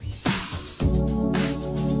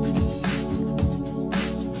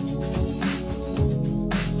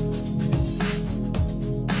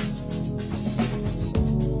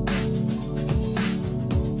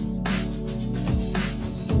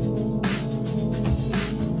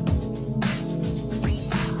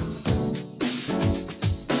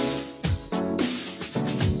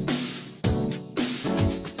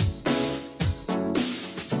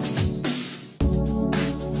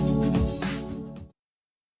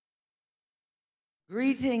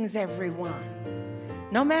Greetings, everyone.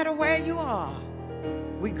 No matter where you are,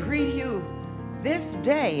 we greet you this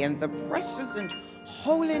day in the precious and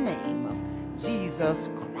holy name of Jesus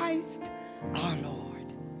Christ, our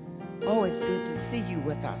Lord. Oh, it's good to see you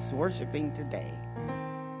with us worshiping today.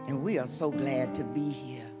 And we are so glad to be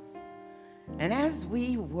here. And as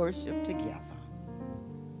we worship together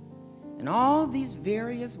in all these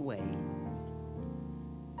various ways,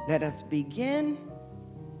 let us begin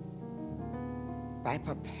by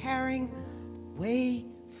preparing way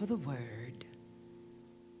for the word,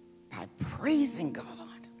 by praising God.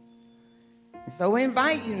 And so we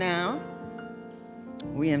invite you now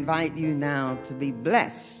to be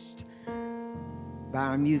blessed by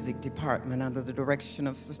our music department under the direction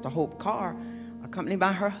of Sister Hope Carr, accompanied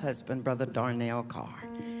by her husband, Brother Darnell Carr.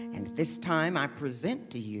 And at this time, I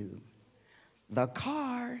present to you the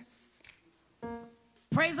Carrs.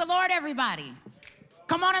 Praise the Lord, everybody.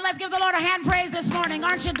 Come on and let's give the Lord a hand praise this morning.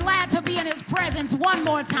 Aren't you glad to be in his presence one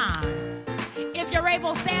more time? If you're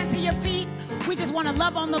able, stand to your feet. We just want to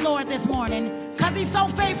love on the Lord this morning because he's so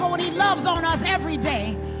faithful and he loves on us every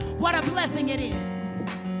day. What a blessing it is.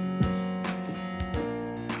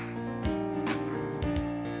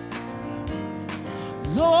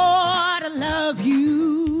 Lord, I love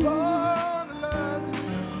you. Lord, I love you.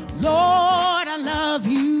 Lord, I love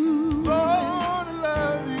you. Lord, I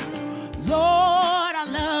love you. Lord, I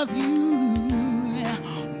love you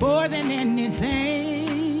more than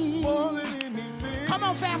anything. More than anything. Come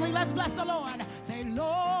on, family, let's bless the Lord. Say,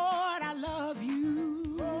 Lord, I love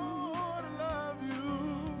you. Lord, I love you.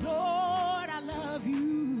 Lord, I love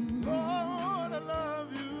you. Lord, I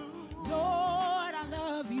love you. Lord, I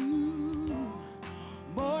love you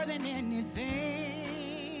more than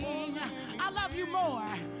anything. I love you more.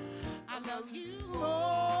 I love you more.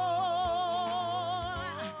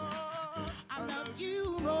 I love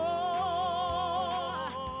you more.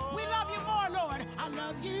 We love you more, Lord. I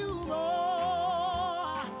love you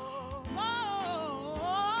more.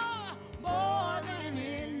 More than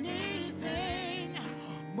anything.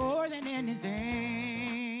 More than anything.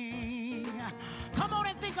 Come on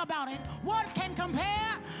and think about it. What can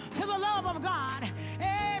compare to the love of God?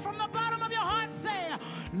 Hey, from the bottom of your heart, say,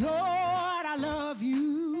 Lord, I love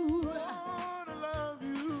you. Lord, I love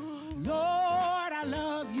you. Lord, I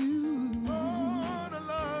love you. Lord, I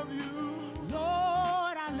love you.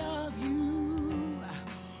 Lord, I love you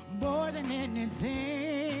more than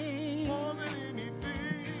anything. More than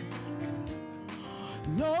anything.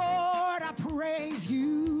 Lord, I praise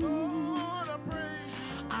you. Lord, I praise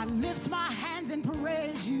you. I lift my hands and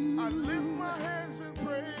praise you. I lift my hands and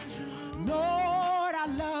praise you. Lord, I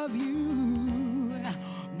love you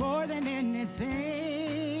more than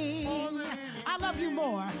anything. More than anything. I love you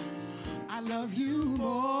more. I love you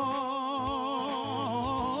more.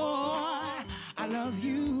 I love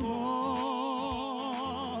you more.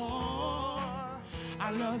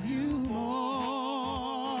 I love you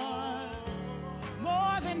more.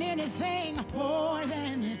 More than anything. More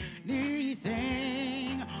than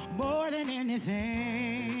anything. More than anything.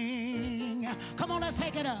 Come on, let's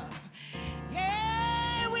take it up.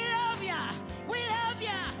 Yeah, we love ya. We love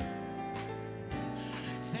ya.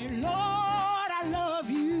 Say, Lord, I love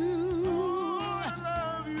you. Lord, I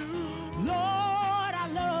love you. Lord, I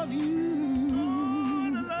love you.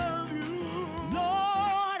 Lord, I love you.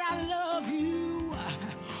 Lord, I love you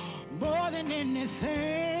more than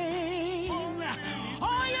anything.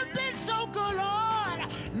 Oh, you've been so good, Lord.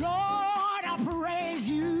 Lord, I praise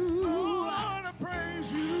you. Lord, I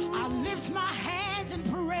praise you. I lift my hands and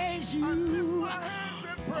praise you. I lift my hands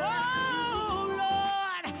and praise you.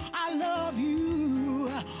 Lord, I love you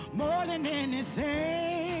more than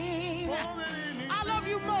anything. More than anything. I love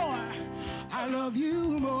you more. I love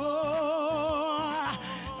you more.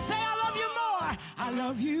 Say I love you more. I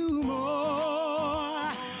love you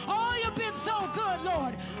more. Oh, you've been so good,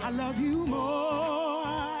 Lord. I love you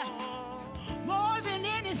more. More than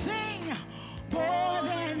anything. More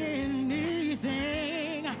than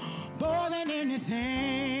anything. More than anything.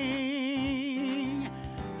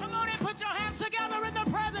 Come on and put your hands together in the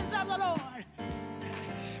presence of the Lord.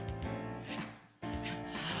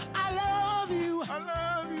 I love you. I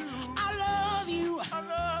love you. I love you. I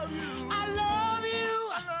love you. I love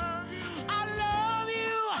you. I love you. I love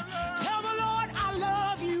you. Tell the Lord I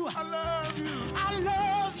love you. I love you. I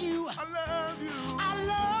love you. I love you. I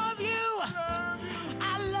love you.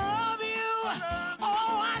 I love you.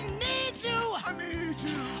 Oh, I need you. I need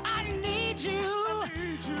you. I need you. I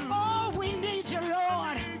need you. Oh, we need you,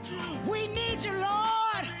 Lord. We need you,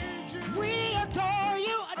 Lord. We adore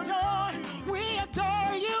you. Adore. We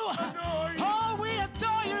adore you. Oh, we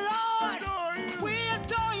adore you, Lord. We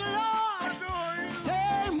adore you, Lord.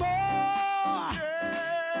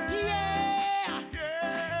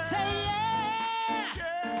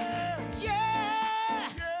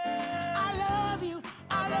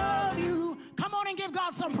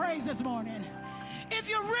 morning. If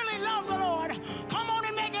you really love the Lord, come on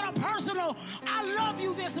and make it a personal, I love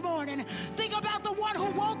you this morning. Think about the one who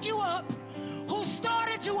woke you up, who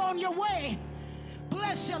started you on your way.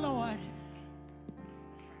 Bless you, Lord.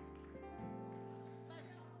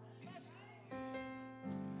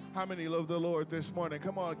 How many love the Lord this morning?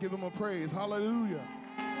 Come on, give him a praise. Hallelujah.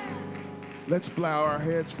 Let's bow our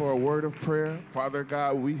heads for a word of prayer. Father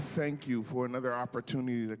God, we thank you for another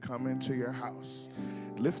opportunity to come into your house.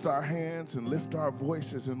 Lift our hands and lift our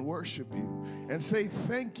voices and worship you and say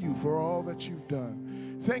thank you for all that you've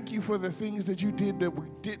done. Thank you for the things that you did that we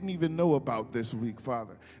didn't even know about this week,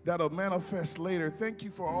 Father, that'll manifest later. Thank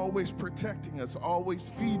you for always protecting us,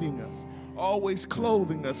 always feeding us, always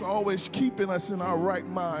clothing us, always keeping us in our right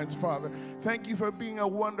minds, Father. Thank you for being a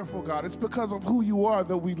wonderful God. It's because of who you are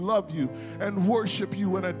that we love you and worship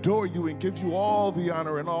you and adore you and give you all the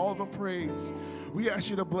honor and all the praise. We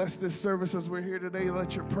ask you to bless this service as we're here today.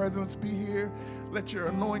 Let your presence be here. Let your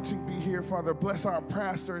anointing be here, Father. Bless our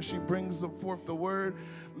pastor as she brings forth the word.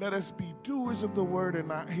 Let us be doers of the word and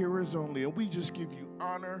not hearers only. And we just give you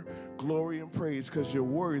honor, glory, and praise because you're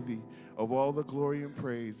worthy of all the glory and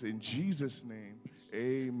praise. In Jesus' name,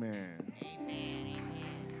 amen. Amen.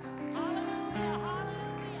 Hallelujah. Hallelujah.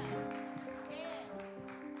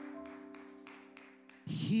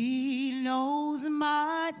 He knows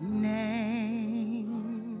my name.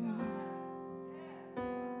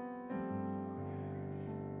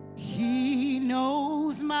 He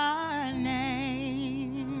knows my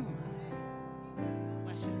name.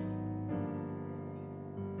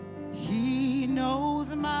 He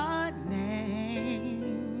knows my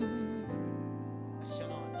name. Bless you,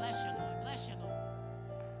 Lord. Bless you, Lord. Bless you, Lord.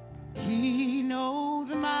 He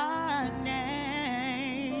knows my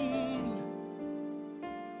name.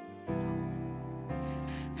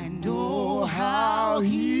 And oh, how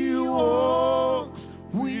he walks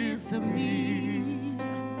with me.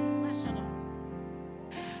 Bless you, Lord.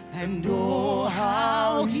 And oh,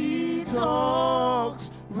 how he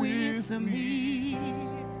talks with me.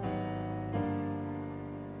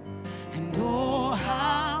 And oh,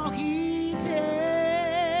 how he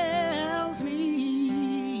tells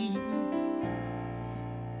me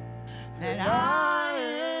that I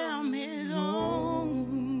am his own.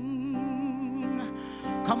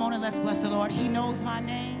 Come on and let's bless the Lord. He knows my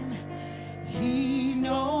name. He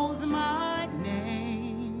knows my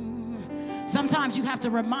name. Sometimes you have to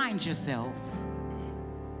remind yourself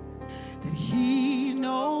that he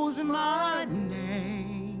knows my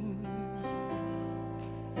name.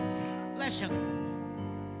 Bless you.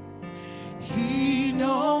 He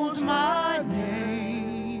knows my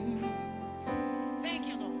name. Thank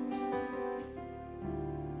you, Lord.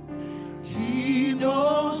 He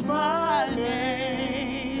knows my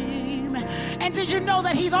name. And did you know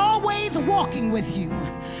that he's always walking with you?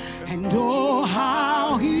 And oh,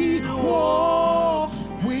 how he walks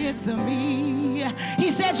with me.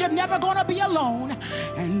 He said you're never gonna be alone.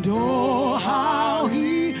 And oh, how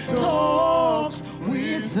he talks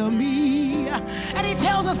with me. And he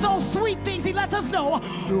tells us those sweet things. He lets us know.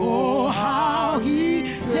 Oh, how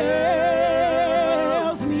he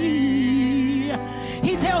tells me.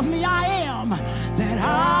 He tells me I am, that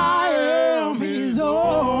I am his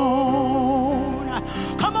own.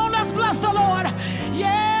 Come on, let's bless the Lord.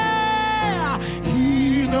 Yeah,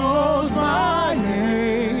 he knows my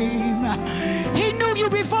name. He knew you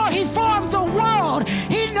before he formed the world.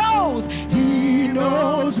 He knows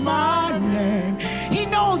my name. He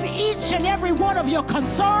knows each and every one of your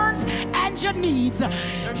concerns and your needs.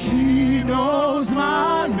 He knows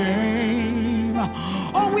my name.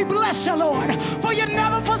 Oh, we bless you, Lord, for you're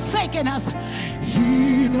never forsaken us.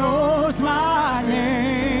 He knows my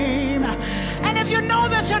name. And if you know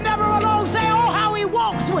that you're never alone, say, oh, how he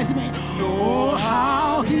walks with me. Oh,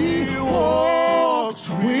 how he walks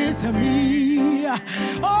with me.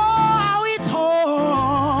 Oh, how he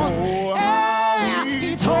talks. Yeah,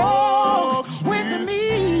 he talks with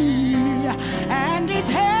me. And he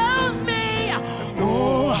tells me,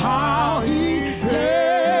 oh, how he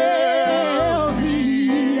tells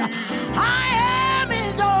me, I am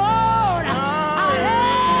his own.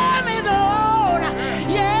 I am his own.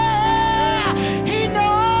 Yeah, he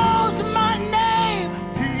knows my name.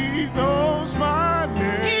 He knows my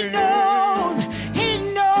name. He knows, he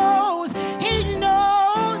knows, he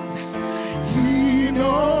knows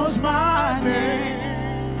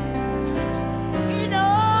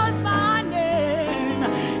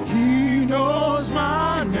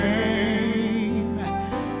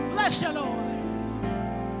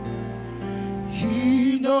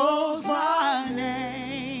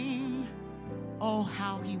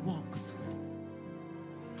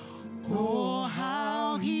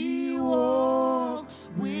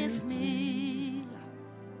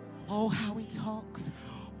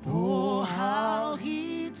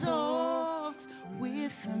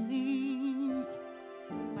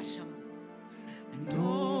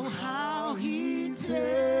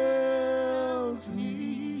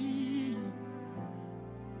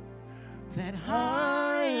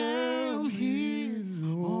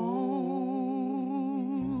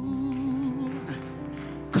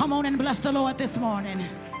Come on and bless the Lord this morning.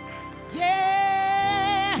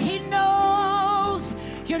 Yeah, he knows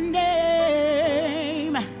your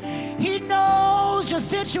name. He knows your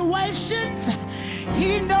situations.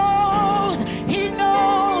 He knows, he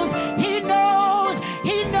knows, he knows,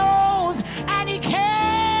 he knows, and he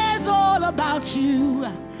cares all about you.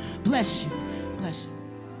 Bless you, bless you.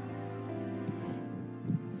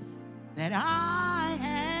 That I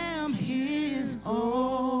am his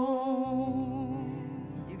own.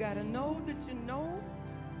 You got to know that you know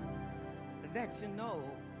that you know.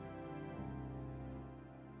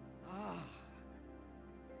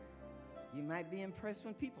 You might be impressed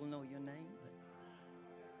when people know your name,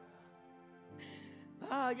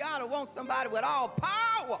 but you ought to want somebody with all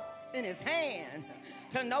power in his hand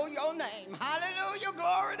to know your name. Hallelujah,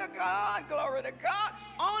 glory to God, glory to God.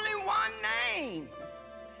 Only one name.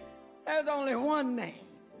 There's only one name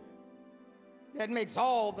that makes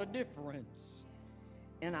all the difference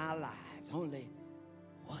in our lives. Only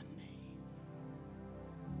one name.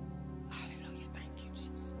 Hallelujah, thank you,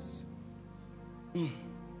 Jesus.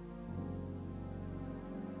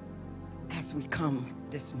 As we come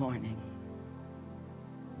this morning,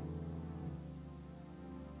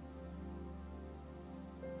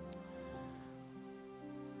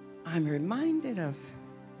 I'm reminded of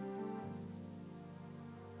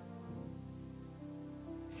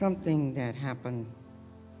something that happened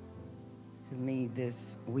to me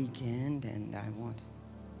this weekend, and I want to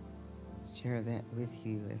share that with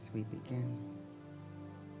you as we begin.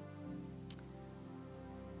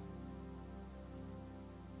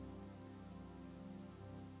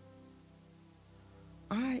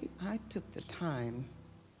 I took the time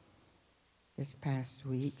this past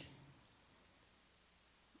week,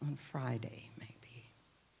 on Friday maybe,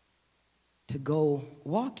 to go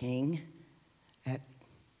walking at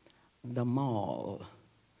the mall.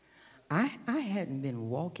 I hadn't been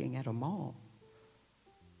walking at a mall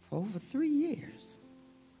for over 3 years.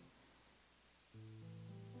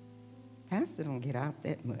 Pastor don't get out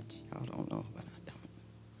that much. Y'all don't know, but I don't.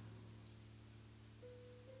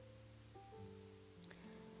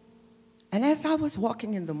 And as I was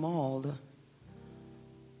walking in the mall,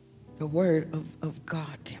 the word of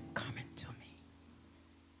God kept coming to me,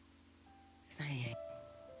 saying,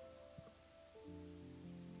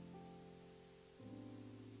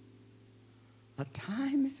 a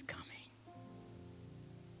time is coming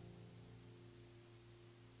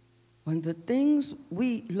when the things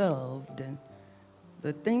we loved and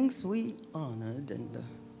the things we honored and the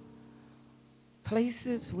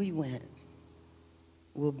places we went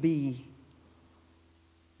will be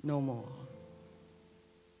no more.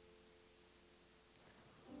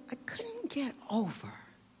 I couldn't get over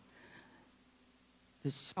the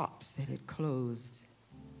shops that had closed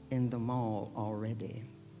in the mall already.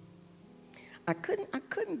 I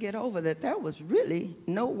couldn't get over that there was really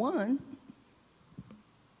no one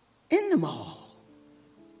in the mall.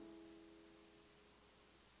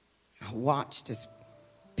 I watched as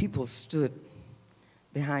people stood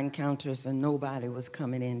behind counters and nobody was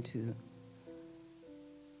coming into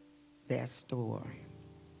their store.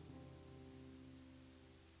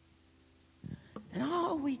 And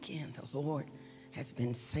all weekend the Lord has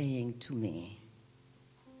been saying to me,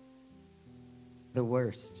 the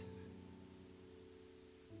worst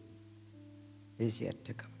is yet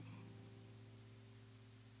to come.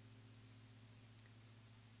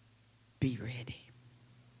 Be ready.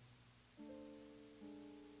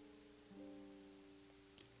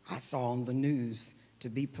 I saw on the news to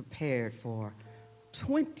be prepared for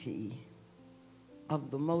 20 of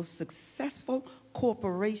the most successful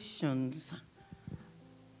corporations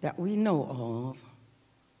that we know of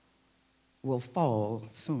will fall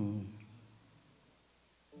soon.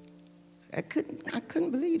 I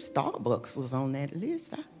couldn't believe Starbucks was on that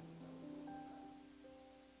list.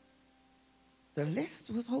 The list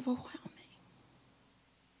was overwhelming.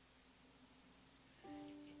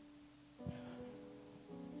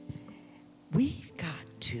 We've got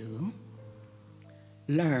to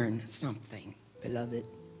learn something, beloved,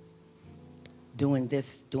 during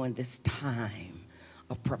this time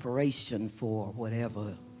of preparation for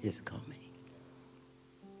whatever is coming.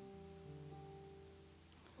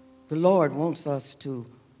 The Lord wants us to,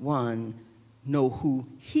 one, know who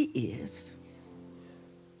He is,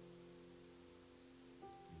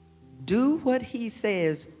 do what He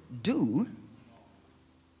says do,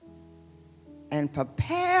 and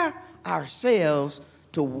prepare ourselves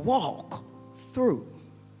to walk through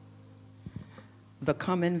the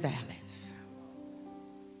coming valleys.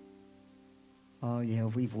 Oh yeah,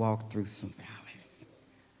 we've walked through some valleys,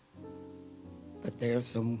 but there's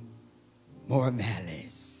some more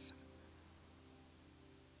valleys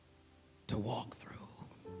to walk through.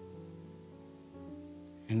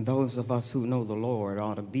 And those of us who know the Lord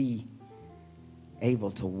ought to be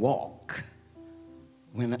able to walk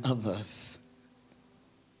when others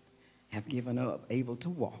have given up, able to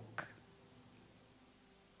walk,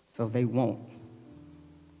 so they want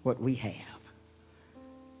what we have.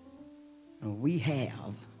 And we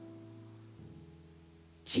have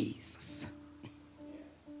Jesus.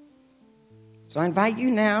 So I invite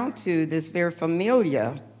you now to this very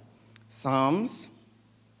familiar Psalms.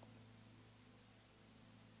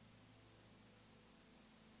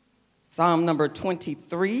 Psalm number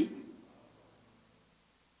 23.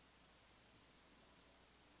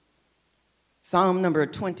 Psalm number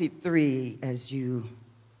 23, as you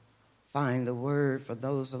find the word, for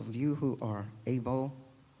those of you who are able,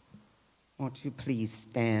 won't you please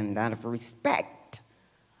stand out of respect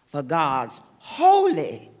for God's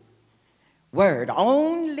holy word.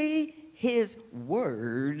 Only his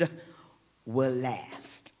word will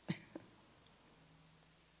last.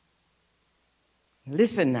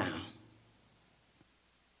 Listen now.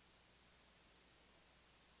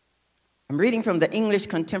 I'm reading from the English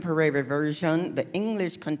Contemporary Version, the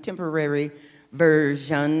English Contemporary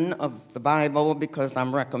Version of the Bible, because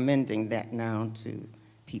I'm recommending that now to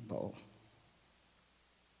people.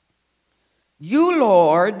 You,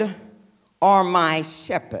 Lord, are my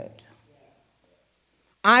shepherd.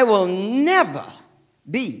 I will never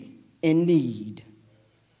be in need.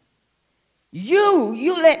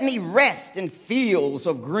 You let me rest in fields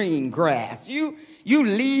of green grass. You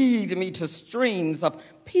lead me to streams of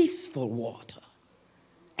peaceful water,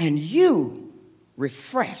 and you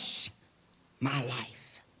refresh my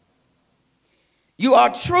life. You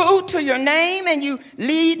are true to your name, and you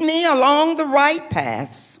lead me along the right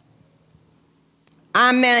paths.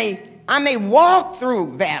 I may walk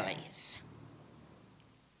through valleys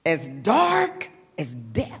as dark as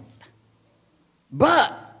death,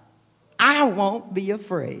 but I won't be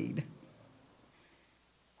afraid.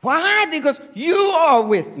 Why? Because you are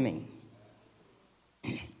with me.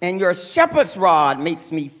 And your shepherd's rod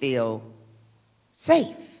makes me feel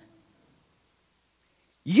safe.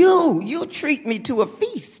 You treat me to a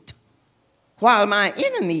feast while my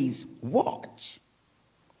enemies watch.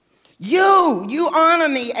 You honor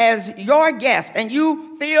me as your guest, and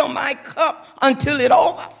you fill my cup until it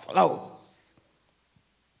overflows.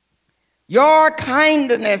 Your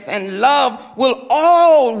kindness and love will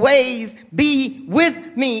always be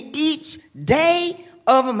with me each day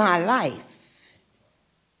of my life,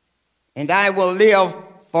 and I will live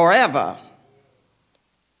forever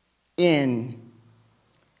in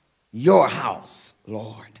your house,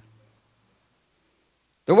 Lord.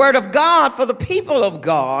 The word of God for the people of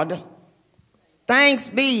God. Thanks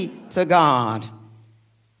be to God.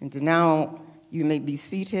 And now you may be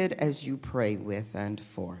seated as you pray with and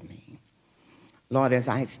for me. Lord, as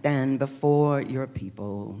I stand before your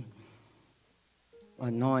people,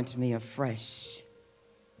 anoint me afresh.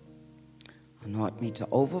 Anoint me to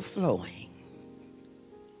overflowing.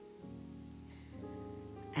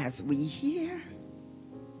 As we hear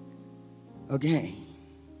again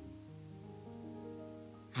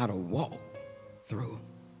how to walk through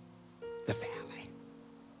the valley.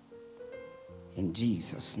 In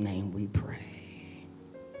Jesus' name we pray.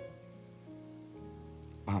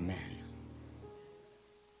 Amen.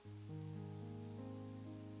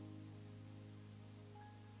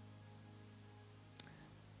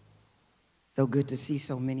 So good to see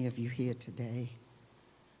so many of you here today.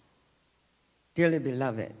 Dearly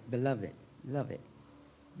beloved, beloved,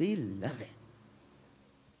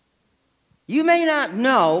 you may not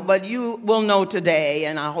know, but you will know today,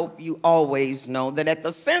 and I hope you always know, that at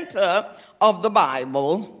the center of the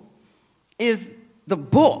Bible is the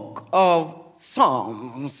book of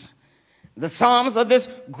Psalms. The Psalms are this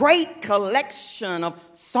great collection of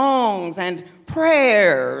songs and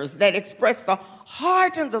prayers that express the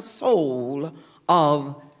heart and the soul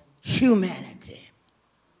of humanity.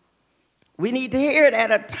 We need to hear it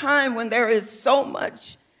at a time when there is so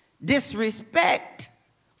much disrespect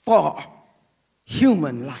for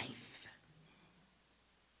human life.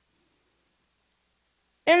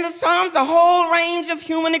 In the Psalms, a whole range of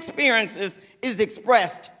human experiences is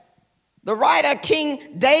expressed. The writer, King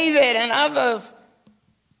David, and others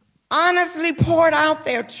honestly poured out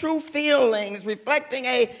their true feelings, reflecting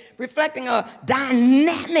a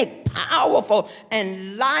dynamic, powerful,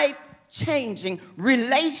 and life-changing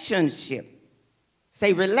relationship.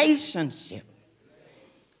 Say relationship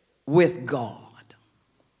with God.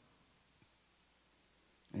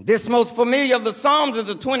 And this most familiar of the Psalms is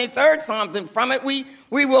the 23rd Psalms, and from it we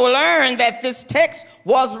will learn that this text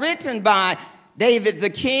was written by David the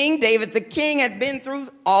king had been through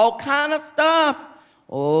all kind of stuff.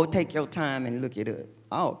 Oh, take your time and look it up.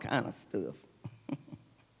 All kind of stuff.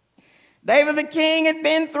 David the king had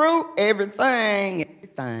been through everything.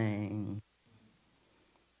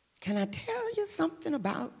 Can I tell you something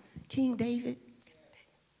about King David?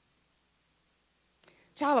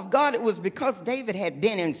 Child of God, it was because David had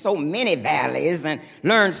been in so many valleys and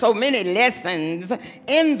learned so many lessons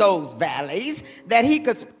in those valleys that he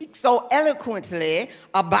could speak so eloquently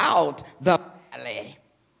about the valley.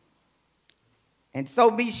 And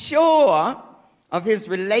so be sure of his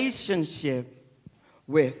relationship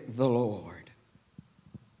with the Lord.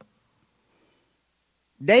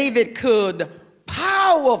 David could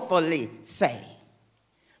powerfully say,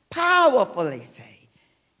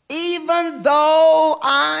 even though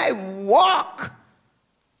I walk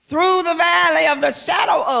through the valley of the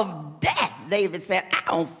shadow of death, David said, I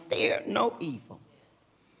don't fear no evil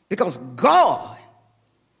because God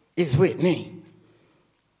is with me.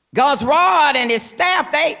 God's rod and his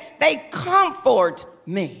staff, they comfort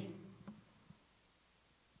me.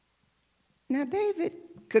 Now, David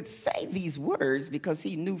could say these words because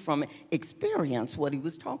he knew from experience what he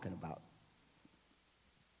was talking about.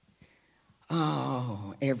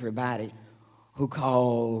 Oh, everybody who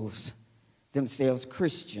calls themselves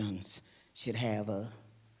Christians should have a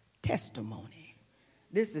testimony.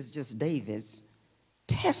 This is just David's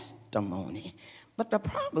testimony. But the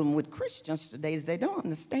problem with Christians today is they don't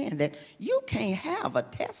understand that you can't have a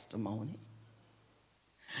testimony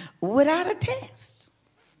without a test.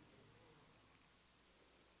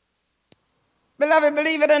 Beloved,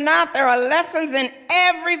 believe it or not, there are lessons in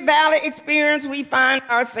every valley experience we find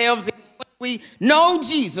ourselves in. We know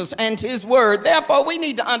Jesus and his word. Therefore, we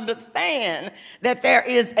need to understand that there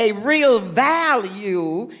is a real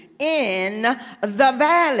value in the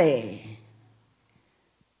valley.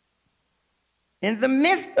 In the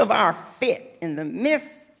midst of our fit, in the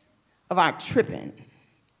midst of our tripping,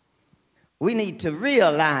 we need to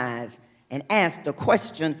realize and ask the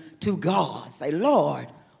question to God. Say, Lord,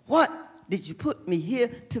 what did you put me here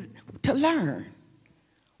to learn?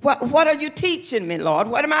 What are you teaching me, Lord?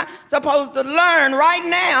 What am I supposed to learn right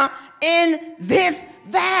now in this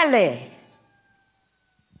valley?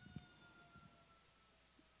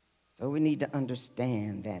 So we need to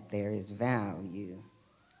understand that there is value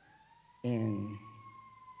in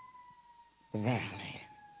the valley.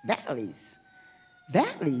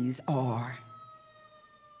 Valleys are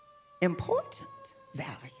important.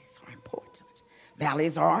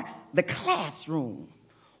 Valleys are the classroom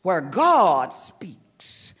where God speaks.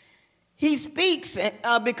 He speaks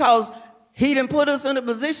because he didn't put us in a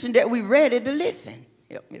position that we're ready to listen.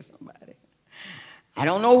 Help me, somebody. I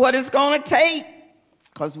don't know what it's going to take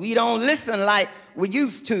because we don't listen like we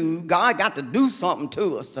used to. God got to do something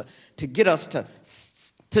to us to get us to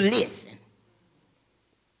listen.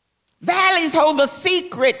 Valleys hold the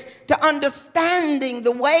secrets to understanding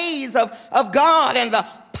the ways of God and the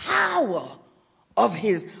power of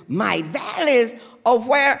his might. Valleys are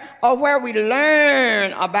where we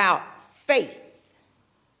learn about faith.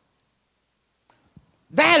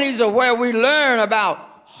 Valleys are where we learn about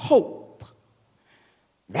hope.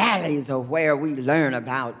 Valleys are where we learn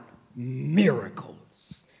about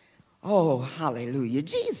miracles. Oh, hallelujah.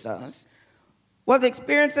 Jesus was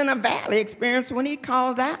experiencing a valley experience when he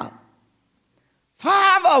called out,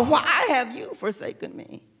 Father, why have you forsaken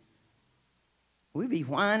me? We be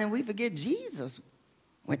whining, we forget Jesus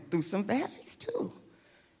went through some valleys too.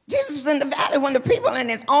 Jesus was in the valley when the people in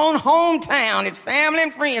his own hometown, his family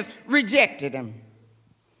and friends, rejected him.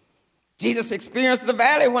 Jesus experienced the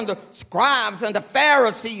valley when the scribes and the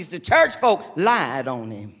Pharisees, the church folk, lied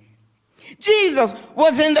on him. Jesus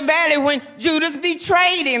was in the valley when Judas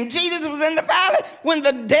betrayed him. Jesus was in the valley when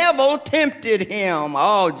the devil tempted him.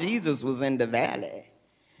 Oh, Jesus was in the valley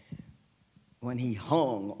when he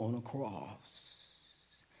hung on a cross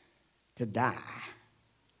to die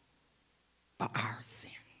for our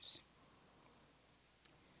sins.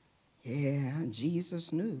 Yeah,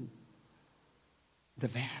 Jesus knew the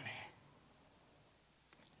valley.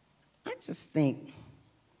 I just think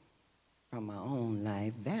from my own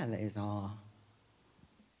life, valleys are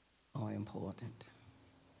important.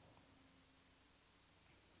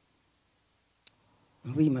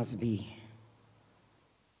 We must be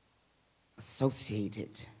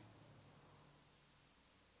associated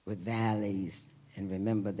with valleys, and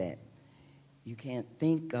remember that you can't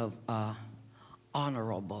think of an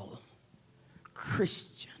honorable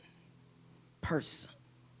Christian person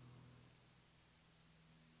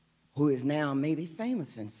who is now maybe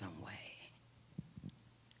famous in some way,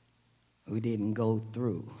 who didn't go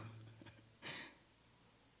through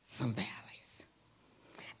some valleys.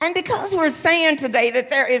 And because we're saying today that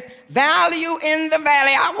there is value in the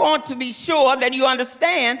valley, I want to be sure that you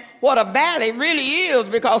understand what a valley really is,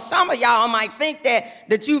 because some of y'all might think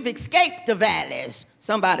that you've escaped the valleys.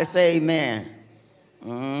 Somebody say amen.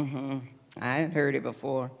 I hadn't heard it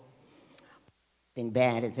before. Nothing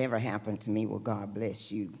bad has ever happened to me. Well, God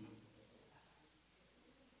bless you.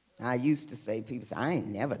 I used to say, people say, I ain't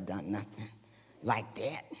never done nothing like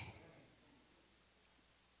that.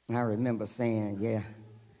 I remember saying, yeah.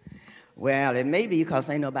 Well, it may be because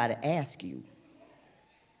ain't nobody ask you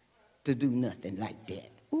to do nothing like that.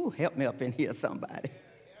 Ooh, help me up in here, somebody.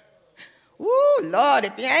 Ooh, Lord,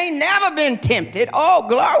 if you ain't never been tempted, oh,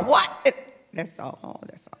 glory, what? That's all,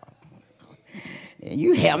 that's all. And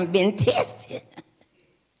you haven't been tested.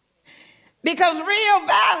 Because real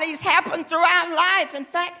valleys happen throughout life. In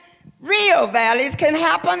fact, real valleys can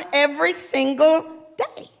happen every single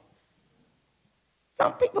day.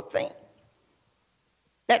 Some people think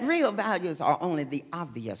that real values are only the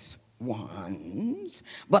obvious ones,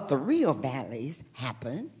 but the real valleys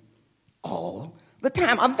happen all the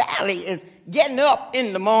time. A valley is getting up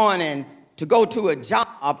in the morning to go to a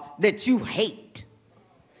job that you hate,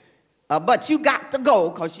 but you got to go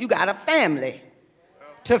because you got a family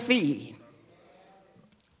to feed.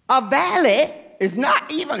 A valley is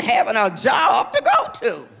not even having a job to go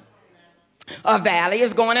to. A valley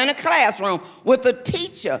is going in a classroom with a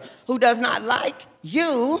teacher who does not like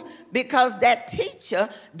you because that teacher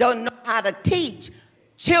don't know how to teach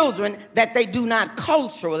children that they do not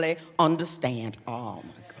culturally understand. Oh, my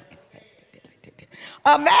goodness.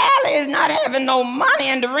 A valley is not having no money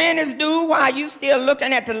and the rent is due while you still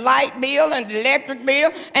looking at the light bill and the electric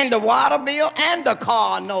bill and the water bill and the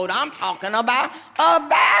car note. I'm talking about a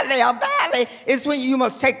valley. A valley is when you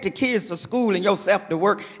must take the kids to school and yourself to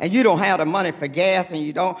work and you don't have the money for gas and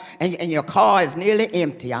you don't, and your car is nearly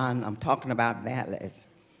empty. I'm talking about valleys.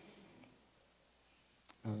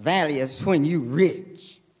 A valley is when you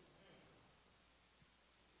rich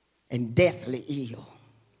and deathly ill,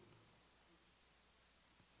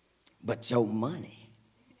 but your money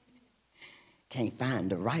can't find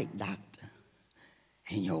the right doctor,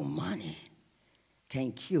 and your money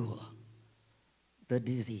can't cure the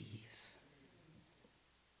disease.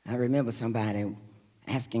 I remember somebody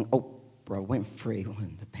asking Oprah Winfrey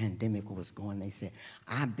when the pandemic was going, they said,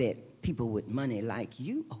 I bet people with money like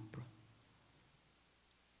you, Oprah,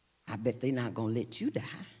 I bet they're not going to let you die.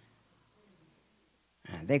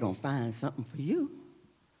 They're going to find something for you.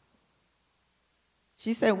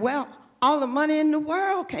 She said, well, all the money in the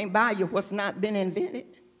world can't buy you what's not been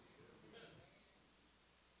invented.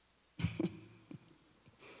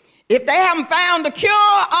 If they haven't found the cure,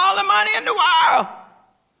 all the money in the world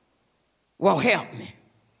will help me.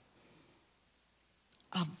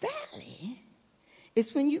 A valley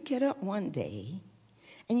is when you get up one day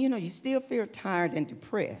and you still feel tired and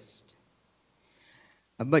depressed,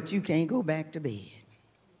 but you can't go back to bed.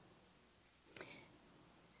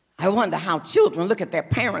 I wonder how children look at their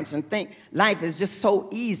parents and think life is just so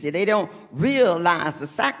easy. They don't realize the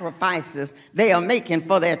sacrifices they are making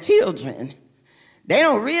for their children. They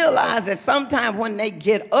don't realize that sometimes when they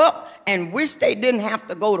get up and wish they didn't have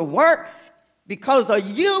to go to work because of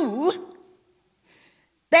you,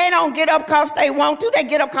 they don't get up because they want to. They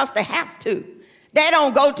get up because they have to. They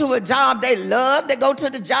don't go to a job they love. They go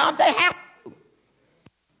to the job they have to.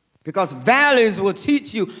 Because values will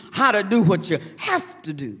teach you how to do what you have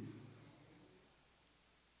to do,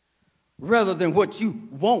 rather than what you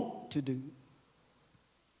want to do.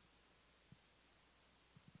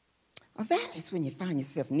 A valley is when you find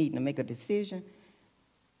yourself needing to make a decision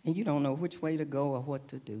and you don't know which way to go or what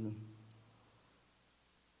to do.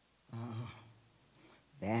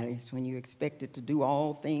 Valley is when you're expected to do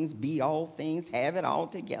all things, be all things, have it all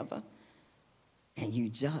together, and you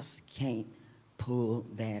just can't pull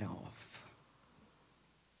that off.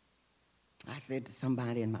 I said to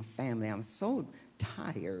somebody in my family, I'm so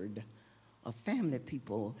tired of family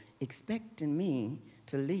people expecting me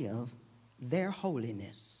to live their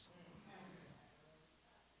holiness.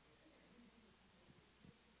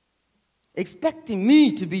 Expecting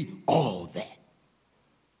me to be all that.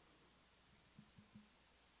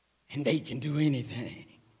 And they can do anything.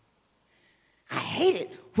 I hate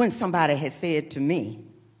it when somebody has said to me,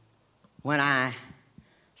 when I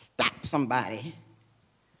stop somebody,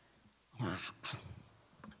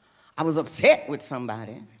 I was upset with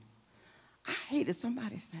somebody, I hated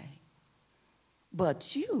somebody say,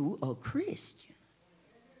 but you a Christian.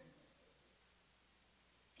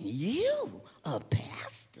 You a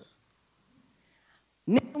pastor.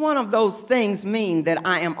 Neither one of those things mean that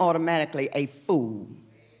I am automatically a fool.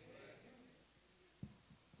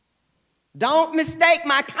 Don't mistake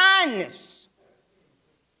my kindness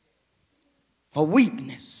for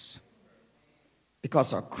weakness,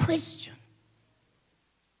 because a Christian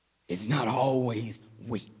is not always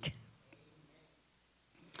weak.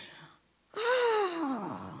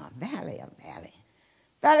 Valley of valley.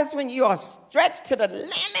 That is when you are stretched to the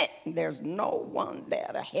limit and there's no one there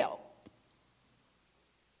to help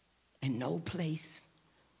and no place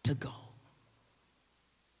to go.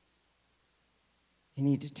 You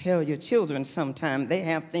need to tell your children sometime they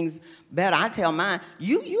have things better. I tell mine,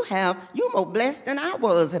 you're more blessed than I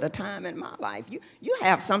was at a time in my life. You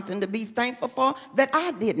have something to be thankful for that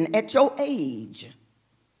I didn't at your age.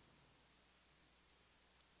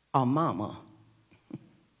 A mama.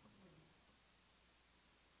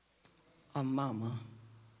 A mama.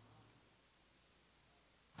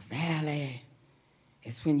 A valley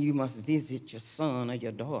is when you must visit your son or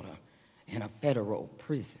your daughter in a federal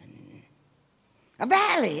prison. A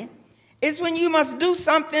valley is when you must do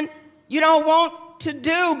something you don't want to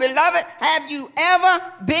do. Beloved, have you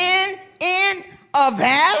ever been in a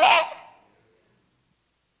valley?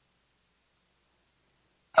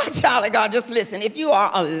 Oh, child of God, just listen. If you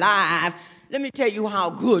are alive, let me tell you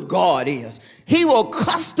how good God is. He will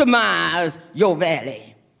customize your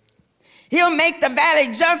valley. He'll make the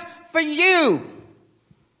valley just for you.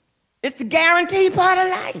 It's a guaranteed part of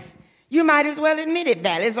life. You might as well admit it.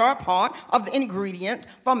 Valleys are a part of the ingredient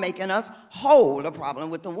for making us whole. The problem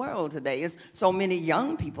with the world today is so many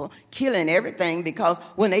young people killing everything because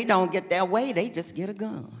when they don't get their way, they just get a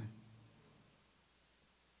gun.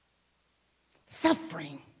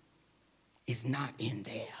 Suffering is not in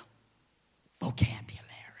their vocabulary.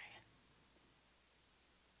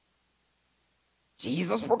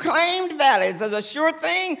 Jesus proclaimed valleys as a sure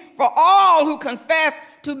thing for all who confess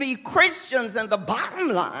to be Christians. And the bottom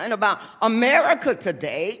line about America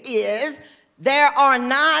today is there are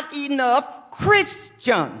not enough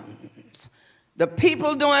Christians. The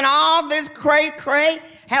people doing all this cray-cray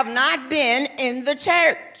have not been in the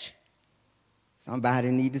church.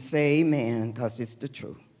 Somebody need to say amen, because it's the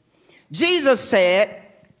truth. Jesus said,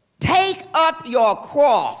 take up your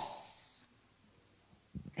cross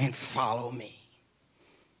and follow me.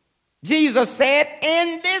 Jesus said,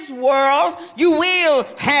 in this world, you will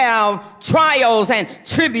have trials and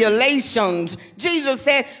tribulations. Jesus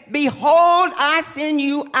said, behold, I send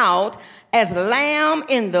you out as lamb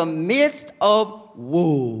in the midst of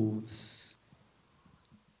wolves.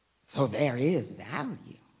 So there is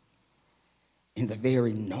value in the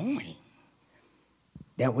very knowing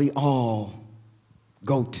that we all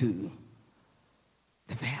go to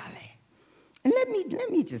the valley. And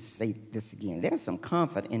let me just say this again. There's some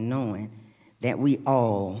comfort in knowing that we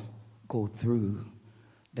all go through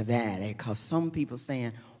the valley, because some people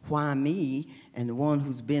saying, why me? And the one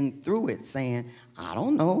who's been through it saying, I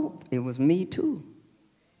don't know, it was me too.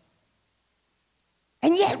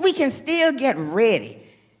 And yet we can still get ready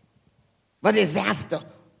for disaster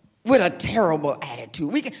with a terrible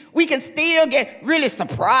attitude. We can still get really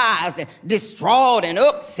surprised and distraught and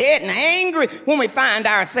upset and angry when we find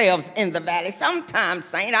ourselves in the valley. Sometimes,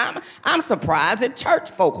 Saint, I'm surprised at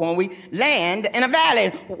church folk when we land in a valley.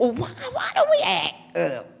 Why do we act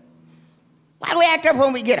up? Why do we act up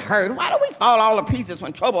when we get hurt? Why do we fall all to pieces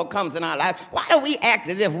when trouble comes in our lives? Why do we act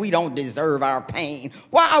as if we don't deserve our pain?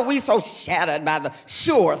 Why are we so shattered by the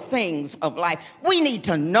sure things of life? We need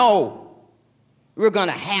to know we're going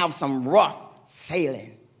to have some rough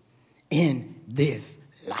sailing in this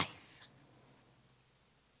life.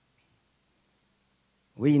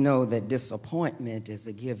 We know that disappointment is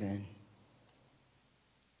a given.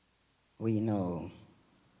 We know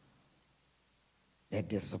that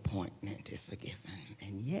disappointment is a given.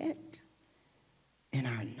 And yet, in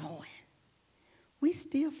our knowing, we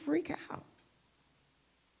still freak out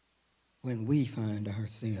when we find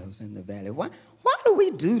ourselves in the valley. Why do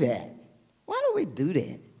we do that? Why do we do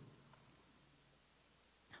that?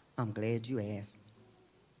 I'm glad you asked.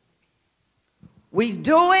 We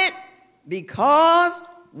do it because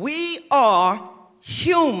we are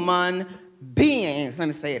human beings. Let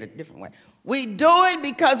me say it a different way. We do it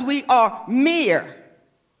because we are mere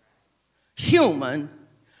human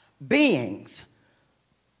beings.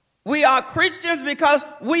 We are Christians because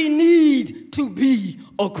we need to be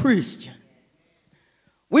a Christian.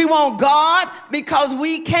 We want God because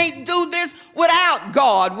we can't do this without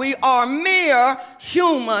God. We are mere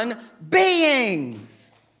human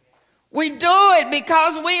beings. We do it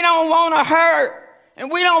because we don't want to hurt and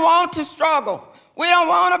we don't want to struggle. We don't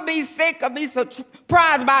want to be sick or be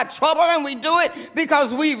surprised by trouble, and we do it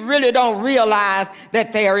because we really don't realize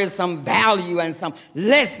that there is some value and some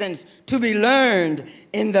lessons to be learned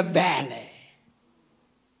in the valley.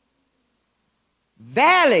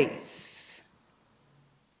 valleys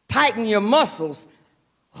tighten your muscles.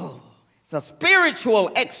 Oh, it's a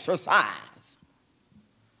spiritual exercise,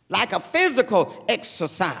 like a physical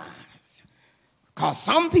exercise. Because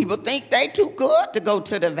some people think they're too good to go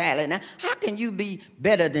to the valley. Now, how can you be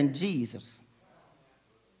better than Jesus?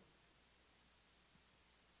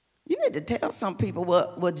 You need to tell some people,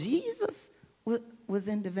 well, Jesus was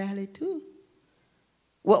in the valley too.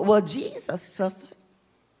 Well, Jesus suffered.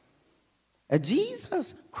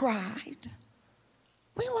 Jesus cried.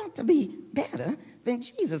 We want to be better than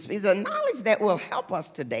Jesus. The knowledge that will help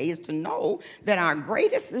us today is to know that our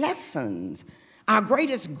greatest lessons, our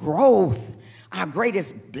greatest growth, our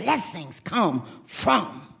greatest blessings come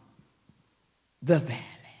from the valley.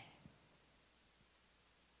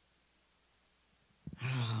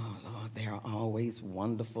 Oh, Lord, there are always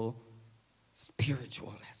wonderful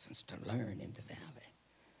spiritual lessons to learn in the valley.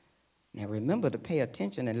 Now remember to pay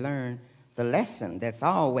attention and learn the lesson that's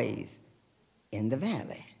always in the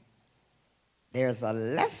valley. There's a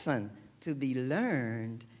lesson to be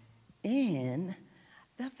learned in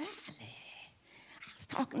the valley. I was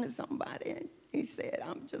talking to somebody and he said,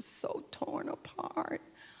 I'm just so torn apart.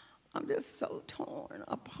 I'm just so torn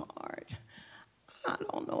apart. I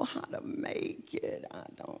don't know how to make it. I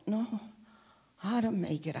don't know how to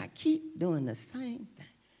make it. I keep doing the same thing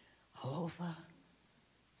over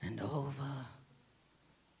and over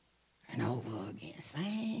and over again.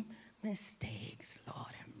 Same mistakes,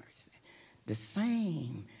 Lord have mercy. The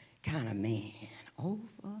same kind of man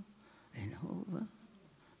over and over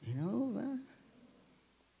and over.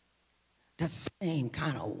 The same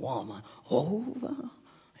kind of woman over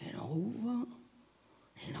and over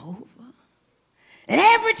and over. And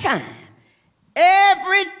every time,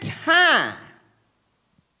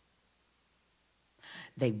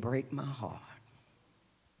 they break my heart.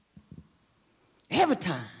 Every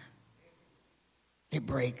time, they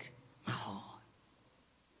break my heart.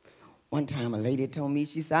 One time, a lady told me,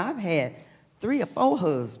 she said, I've had 3 or 4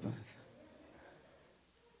 husbands.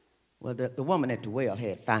 Well, the woman at the well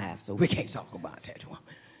had 5, so we can't talk about that one.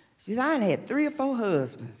 She said, I had 3 or 4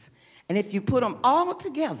 husbands, and if you put them all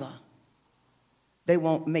together, they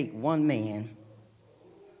won't make one man.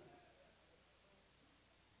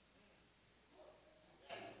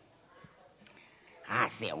 I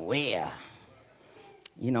said, well,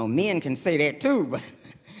 you know, men can say that too, but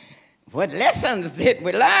what lessons did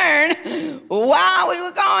we learn while we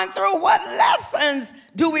were going through? What lessons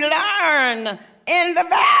do we learn in the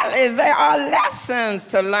valleys? There are lessons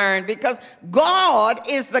to learn because God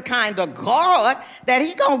is the kind of God that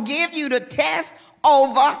He's going to give you the test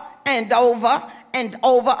over and over and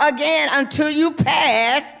over again until you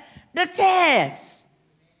pass the test.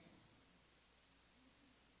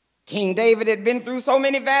 King David had been through so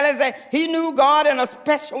many valleys that he knew God in a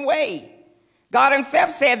special way. God himself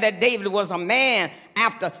said that David was a man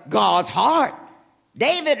after God's heart.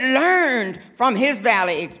 David learned from his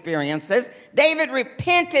valley experiences. David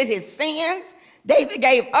repented his sins. David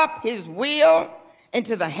gave up his will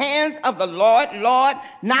into the hands of the Lord. Lord,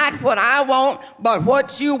 not what I want, but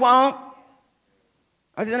what you want.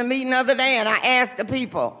 I was in a meeting the other day and I asked the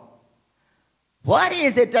people, what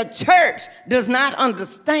is it the church does not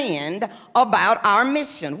understand about our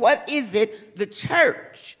mission? What is it the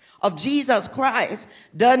church of Jesus Christ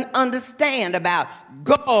doesn't understand about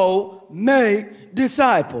go make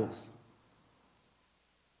disciples?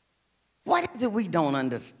 What is it we don't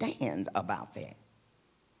understand about that?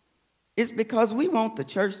 It's because we want the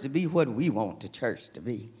church to be what we want the church to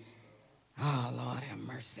be. Oh, Lord have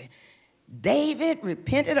mercy. David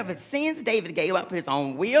repented of his sins. David gave up his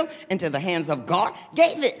own will into the hands of God.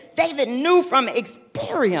 David knew from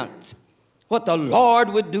experience what the Lord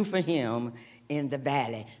would do for him in the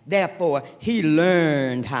valley. Therefore, he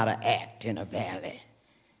learned how to act in a valley.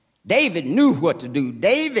 David knew what to do.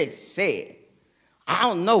 David said, I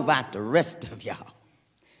don't know about the rest of y'all,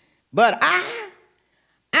 but I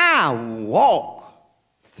walk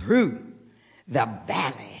through the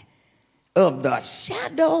valley of the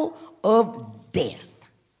shadow of death.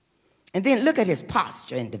 And then look at his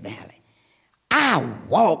posture in the valley. I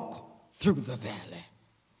walk through the valley.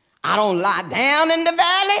 I don't lie down in the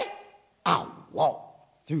valley. I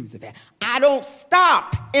walk through the valley. I don't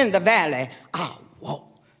stop in the valley. I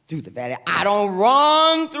walk through the valley. I don't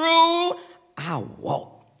run through. I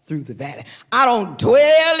walk through the valley. I don't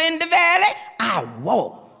dwell in the valley. I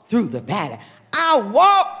walk through the valley. I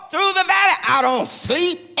walk through the valley. I don't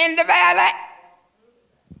sleep in the valley.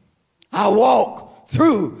 I walk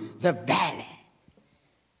through the valley.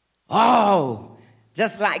 Oh,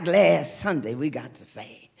 just like last Sunday we got to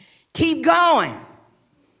say, keep going.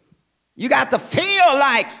 You got to feel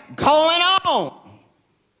like going on.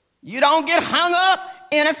 You don't get hung up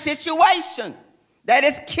in a situation that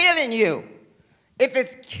is killing you. If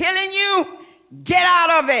it's killing you, get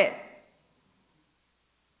out of it.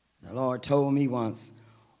 The Lord told me once,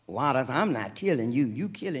 Waters, I'm not killing you. You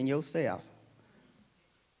killing yourself.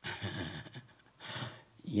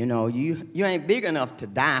 You know, you ain't big enough to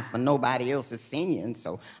die for nobody else's sin,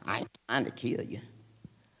 so I ain't trying to kill you.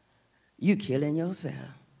 You killing yourself.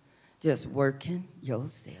 Just working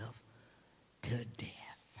yourself to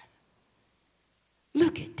death.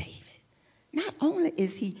 Look at David. Not only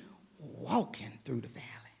is he walking through the valley,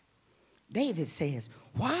 David says,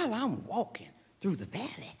 while I'm walking through the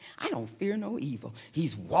valley, I don't fear no evil.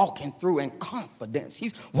 He's walking through in confidence.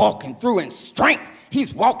 He's walking through in strength.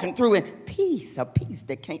 He's walking through in peace, a peace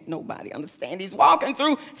that can't nobody understand. He's walking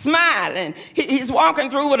through smiling. He's walking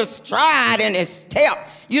through with a stride in his step.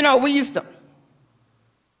 You know, we used to...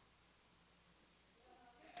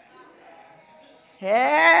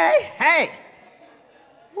 Hey.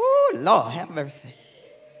 Woo, Lord, have mercy.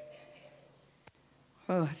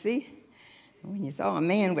 Oh, see? When you saw a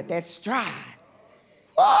man with that stride,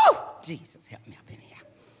 oh, Jesus, help me up in here.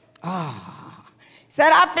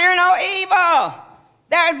 Said, I fear no evil.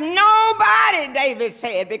 There's nobody, David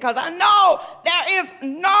said, because I know there is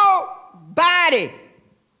nobody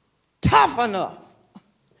tough enough.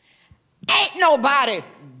 Ain't nobody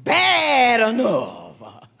bad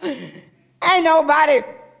enough. Ain't nobody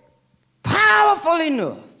powerful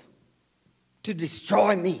enough to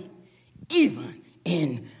destroy me, even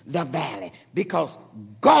in the valley, because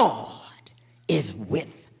God is with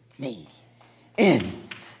me in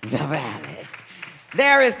the valley.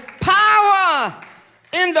 There is power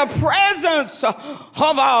in the presence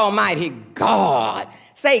of Almighty God.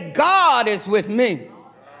 Say, God is with me.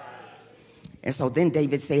 And so then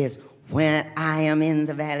David says, when I am in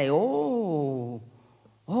the valley,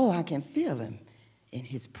 I can feel him. In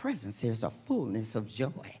his presence, there's a fullness of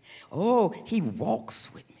joy. Oh, he walks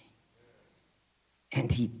with me. And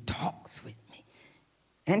he talks with me.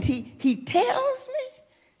 And he tells me.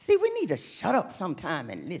 See, we need to shut up sometime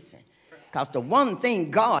and listen. Because the one thing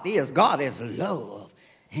God is love.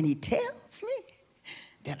 And he tells me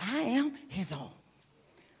that I am his own.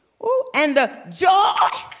 Oh, and the joy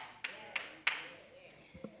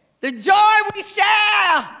we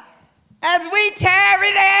share as we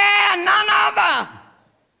tarry there, none other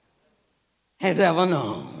has ever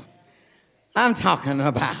known. I'm talking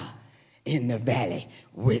about in the valley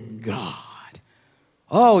with God.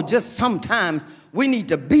 Oh, just sometimes we need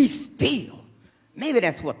to be still. Maybe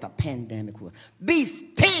that's what the pandemic was. Be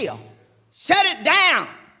still. Shut it down.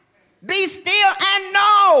 Be still and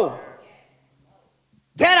know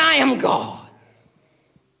that I am God.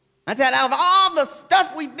 I said, out of all the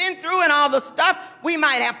stuff we've been through and all the stuff we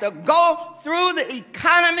might have to go through, the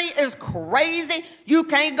economy is crazy. You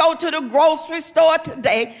can't go to the grocery store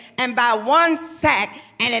today and buy one sack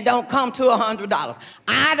and it don't come to $100.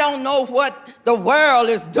 I don't know what the world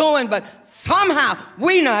is doing, but somehow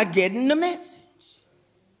we're not getting the message.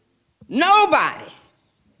 Nobody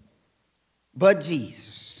but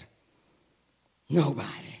Jesus.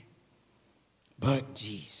 Nobody but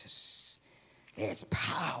Jesus. There's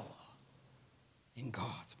power in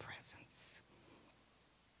God's presence.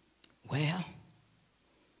 Well,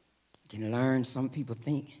 you can learn. Some people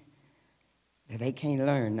think that they can't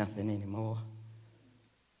learn nothing anymore.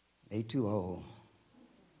 They too old.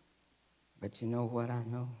 But you know what I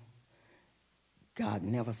know? God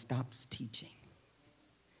never stops teaching.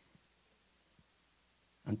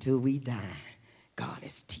 Until we die, God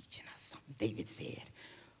is teaching us something. David said,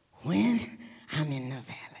 when I'm in the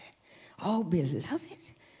valley, oh, beloved,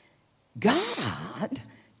 God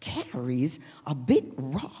carries a big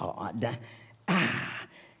rod.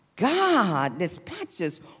 God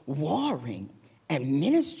dispatches warring and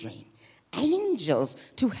ministering angels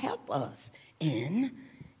to help us in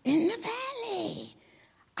the valley.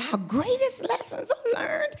 Our greatest lessons are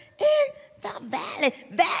learned in the valley.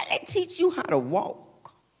 Valley teach you how to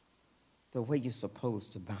walk the way you're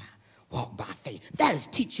supposed to walk by faith. Valleys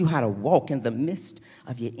teach you how to walk in the midst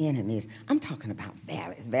of your enemies. I'm talking about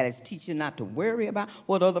valleys. Valleys teach you not to worry about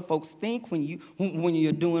what other folks think when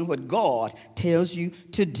you're doing what God tells you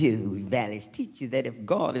to do. Valleys teach you that if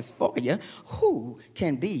God is for you, who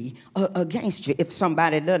can be against you? If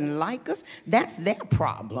somebody doesn't like us, that's their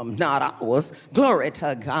problem, not ours. Glory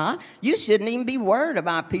to God. You shouldn't even be worried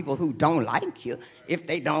about people who don't like you. If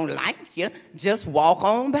they don't like you, just walk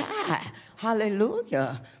on by.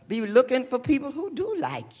 Hallelujah. Be looking for people who do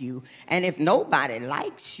like you. And if nobody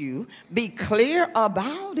likes you, be clear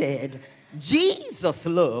about it. Jesus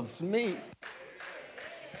loves me.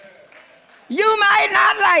 You might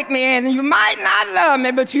not like me and you might not love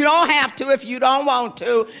me, but you don't have to if you don't want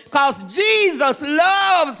to, because Jesus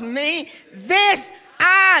loves me. This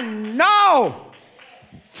I know,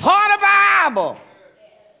 for the Bible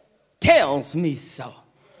tells me so.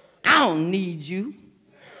 I don't need you.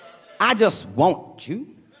 I just want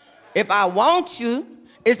you. If I want you,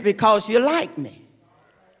 it's because you like me.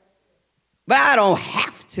 But I don't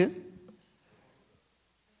have to,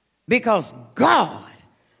 because God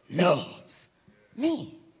loves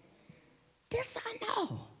me. This I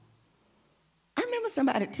know. I remember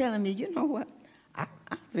somebody telling me, you know what? I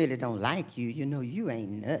really don't like you. You know, you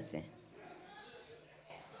ain't nothing.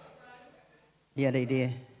 Yeah, they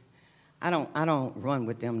did. I don't run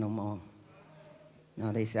with them no more.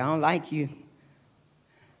 No, they say, I don't like you.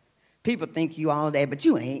 People think you all that, but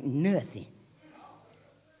you ain't nothing.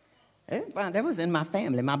 That was in my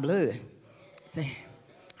family, my blood. Say,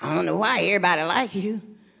 I don't know why everybody like you.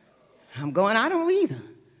 I'm going, I don't either.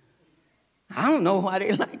 I don't know why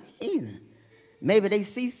they like me either. Maybe they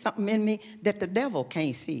see something in me that the devil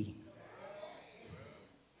can't see.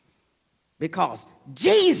 Because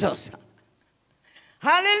Jesus,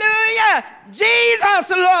 hallelujah, Jesus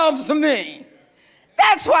loves me.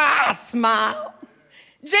 That's why I smile.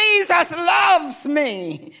 Jesus loves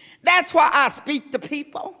me. That's why I speak to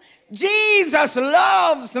people. Jesus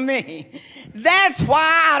loves me. That's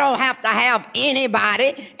why I don't have to have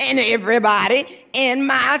anybody and everybody in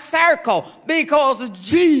my circle, because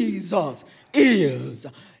Jesus is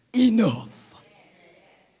enough.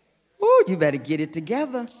 Oh, you better get it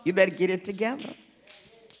together. You better get it together.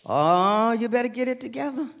 Oh, you better get it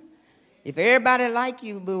together. If everybody like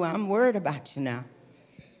you, boo, I'm worried about you now.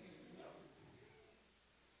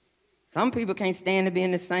 Some people can't stand to be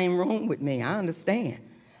in the same room with me. I understand.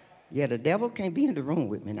 Yeah, the devil can't be in the room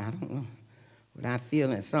with me. Now, I don't know. Without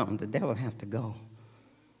feeling something, the devil have to go.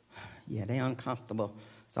 Yeah, they're uncomfortable.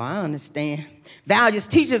 So I understand. Values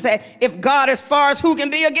teaches that if God is for us, who can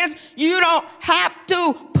be against? You don't have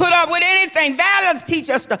to put up with anything. Values teach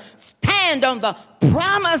us to stand on the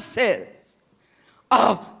promises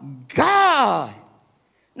of God.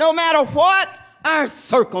 No matter what our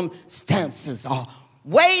circumstances are.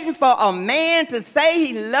 Waiting for a man to say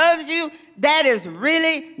he loves you, that is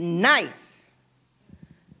really nice.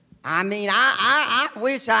 I mean, I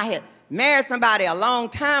wish I had married somebody a long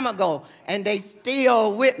time ago and they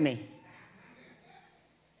still with me.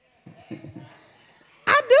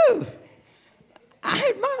 I do. I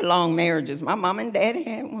admire long marriages. My mom and daddy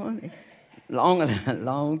had one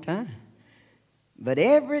long time. But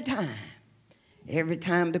every time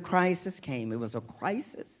the crisis came, it was a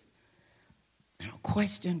crisis and a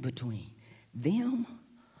question between them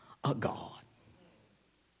or God.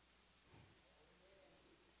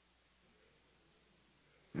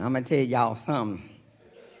 I'm going to tell y'all something.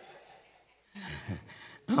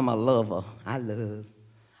 I'm a lover. I love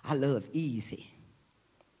easy.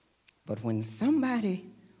 But when somebody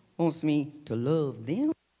wants me to love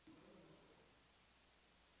them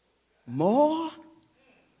more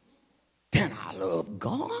than I love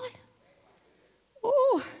God,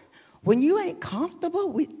 oh, when you ain't comfortable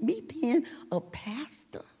with me being a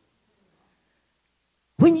pastor,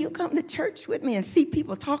 when you come to church with me and see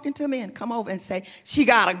people talking to me and come over and say, she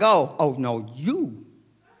got to go. Oh, no, you.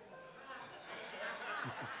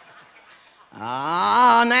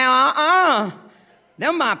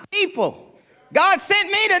 Them my people. God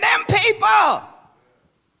sent me to them people.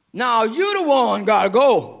 Now you the one got to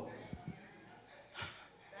go.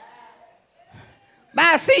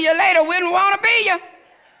 Bye, see you later. Wouldn't want to be you.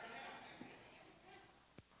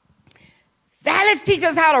 Let's teach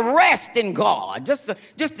us how to rest in God, just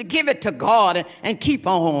to give it to God and keep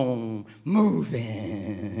on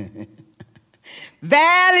moving.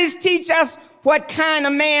 Valleys teach us what kind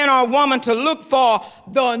of man or woman to look for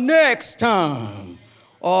the next time.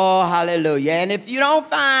 Oh, hallelujah. And if you don't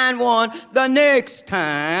find one the next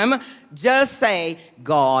time, just say,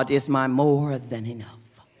 God is my more than enough.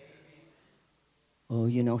 Oh,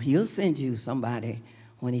 you know, he'll send you somebody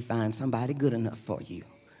when he finds somebody good enough for you.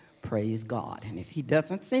 Praise God. And if he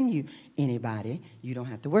doesn't send you anybody, you don't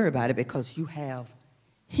have to worry about it because you have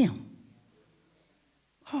him.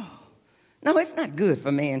 Oh, no, it's not good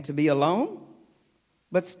for man to be alone.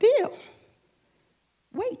 But still,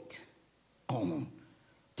 wait on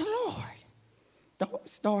the Lord. Don't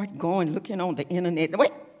start going looking on the internet.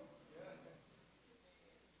 Wait.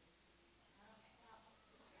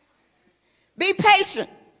 Be patient.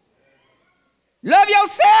 Love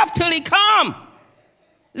yourself till he come.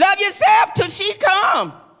 Love yourself till she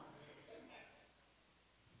come.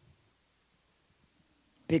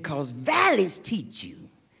 Because valleys teach you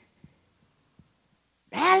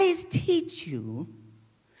Valleys teach you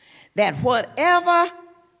that whatever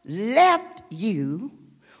left you,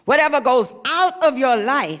 whatever goes out of your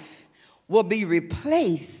life, will be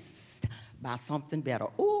replaced by something better.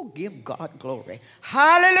 Oh, give God glory.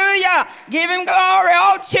 Hallelujah. Give him glory.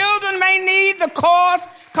 All children may need the course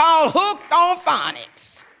called Hooked on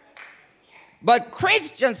Phonics. But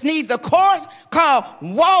Christians need the course called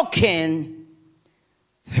Walking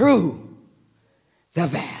Through the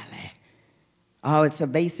Valley. Oh, it's a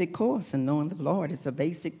basic course in knowing the Lord. It's a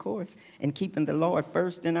basic course in keeping the Lord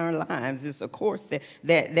first in our lives. It's a course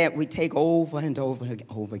that we take over and over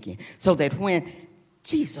again, so that when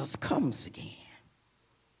Jesus comes again,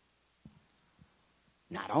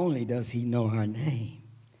 not only does he know our name,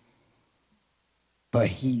 but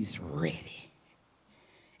he's ready.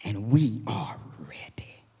 And we are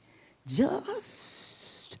ready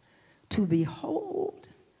just to behold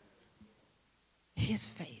his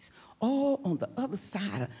face. All on the other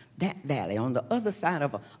side of that valley, on the other side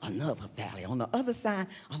of another valley, on the other side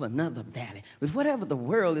of another valley. With whatever the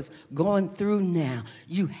world is going through now,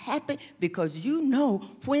 you happy because you know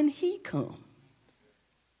when he comes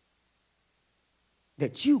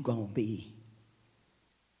that you gonna be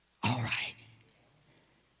all right.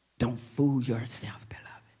 Don't fool yourself, beloved.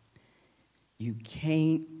 You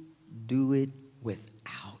can't do it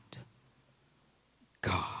without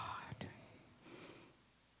God.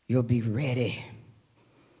 You'll be ready.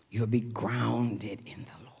 You'll be grounded in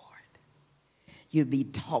the Lord. You'll be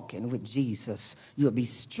talking with Jesus. You'll be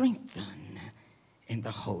strengthened in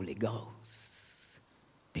the Holy Ghost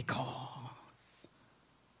because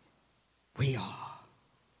we are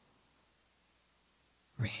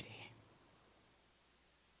ready.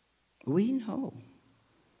 We know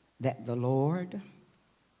that the Lord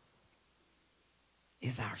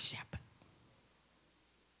is our shepherd.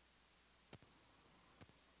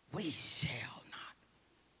 We shall not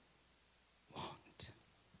want.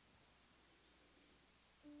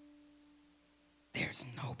 There's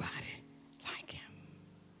nobody like him.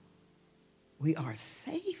 We are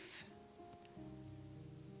safe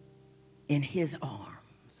in his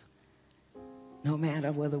arms. No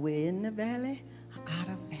matter whether we're in the valley or out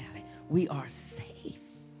of valley, we are safe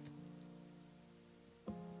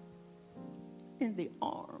in the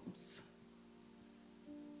arms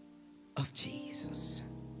of Jesus.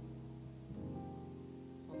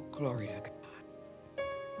 Glory to God.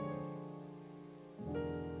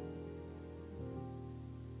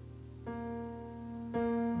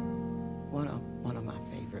 One of my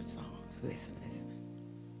favorite songs. Listen.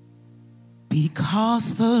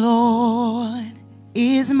 Because the Lord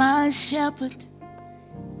is my shepherd,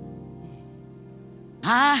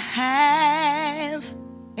 I have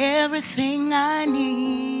everything I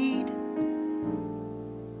need.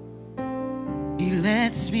 He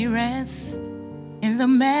lets me rest in the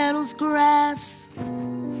meadow's grass,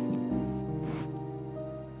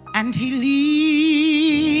 and he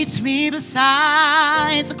leads me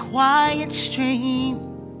beside the quiet stream.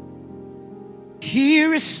 He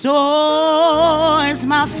restores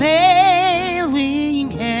my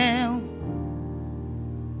failing health,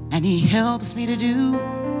 and he helps me to do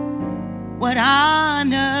what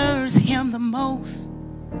honors him the most.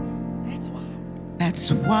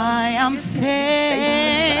 That's why I'm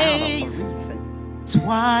saved. That's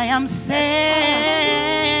why I'm saved.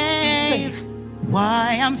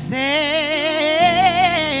 Why I'm saved.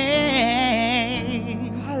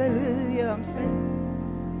 Hallelujah, I'm saved.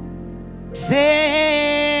 Safe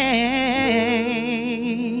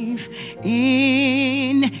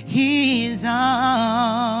in his arms.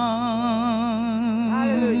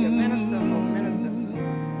 Hallelujah.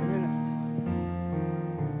 Minister.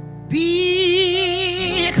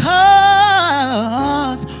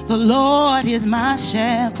 Because the Lord is my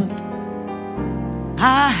shepherd,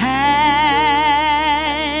 I have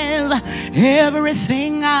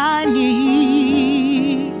everything I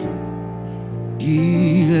need.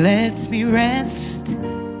 He lets me rest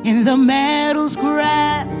in the meadow's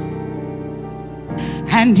grass,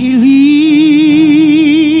 and he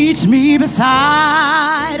leads me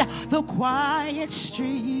beside the quiet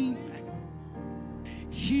stream.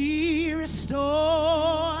 He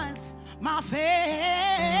restores my failing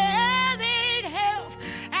health,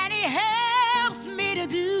 and he helps me to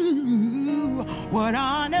do what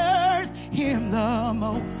honors him the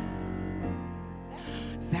most.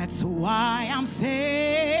 That's why I'm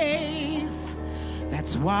safe.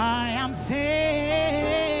 That's why I'm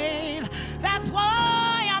safe. That's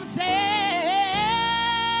why I'm safe.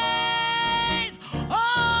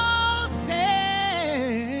 Oh,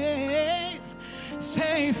 safe,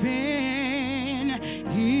 safe in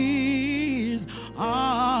his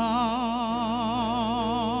arms.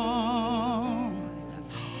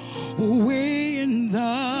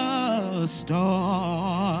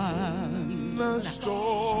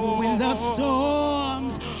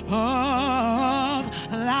 storms of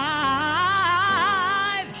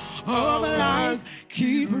life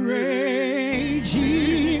keep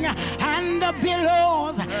raging, and the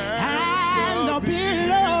billows, and the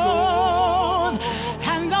billows,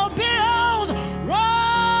 and the billows roll.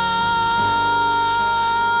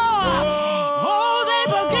 Oh, they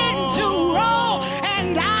begin to roll,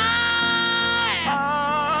 and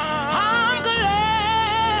I'm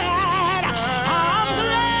glad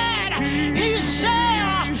he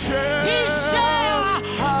shall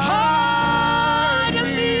hide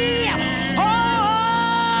me. Oh,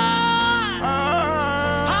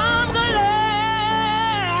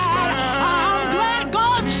 I'm glad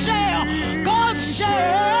God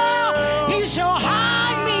shall, he shall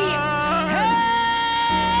hide me.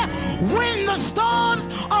 Hey, when the storms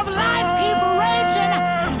of life keep raging,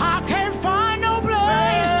 I can't find no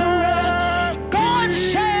place to rest. God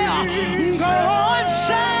shall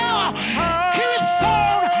keeps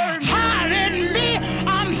on hiding me.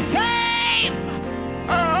 I'm safe.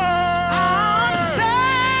 I'm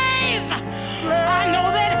safe. I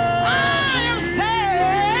know that I am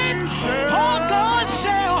safe. Oh, God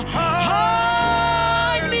shall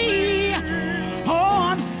hide me. Oh,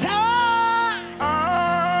 I'm safe.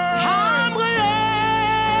 I'm glad.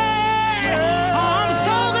 I'm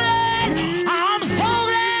so glad. I'm so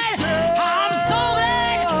glad. I'm so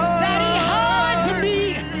glad that he hides me.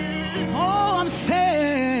 Oh, I'm safe.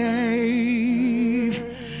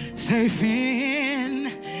 Safe in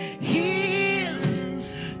his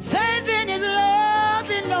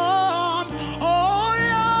loving arms. Oh,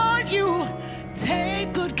 Lord, you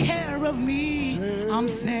take good care of me. I'm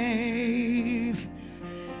safe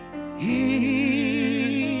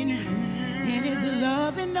in his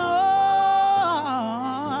loving arms.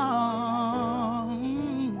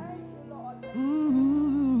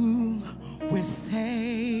 Ooh, we're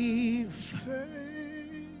safe.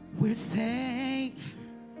 We're safe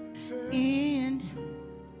in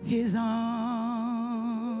his arms.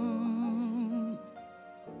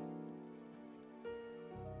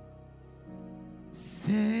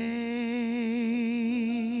 Safe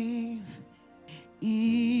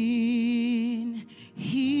in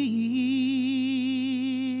his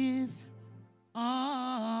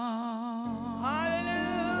arms.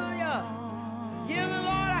 Hallelujah. Give the Lord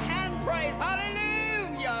a hand praise.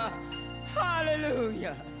 Hallelujah.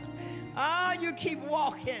 Hallelujah. Ah, you keep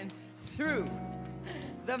walking through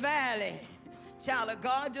the valley. Child of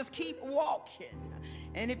God, just keep walking.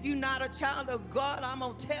 And if you're not a child of God, I'm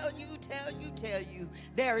going to tell you,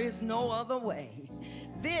 there is no other way.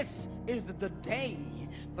 This is the day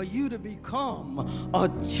for you to become a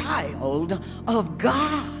child of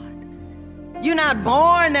God. You're not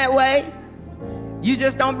born that way. You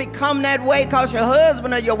just don't become that way because your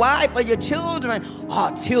husband or your wife or your children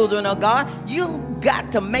are children of God. You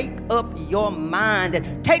got to make up your mind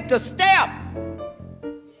and take the step.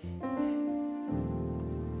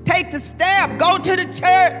 Take the step. Go to the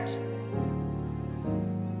church.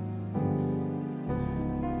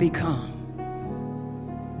 Become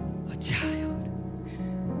a child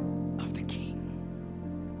of the King.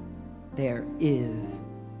 There is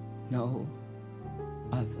no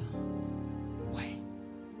other way.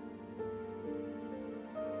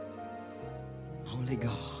 Only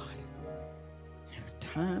God. At a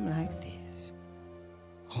time like this,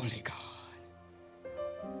 only God.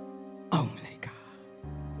 Only God.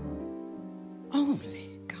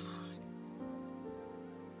 Only God.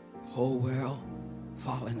 Whole world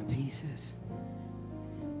falling to pieces.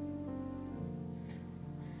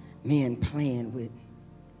 Men playing with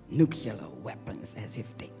nuclear weapons as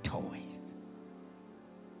if they toys.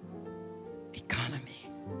 Economy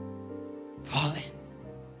falling.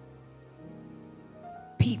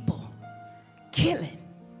 People killing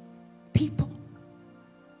people.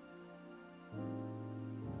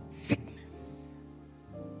 Sickness,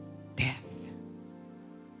 death,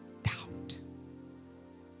 doubt.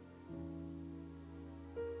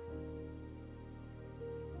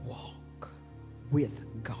 Walk with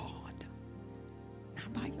God.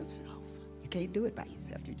 Not by yourself. You can't do it by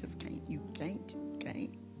yourself. You just can't. You can't.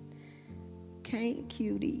 Can't,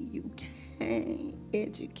 cutie. You can't.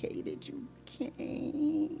 Educated. You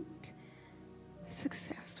can't.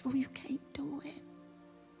 Successful. You can't do it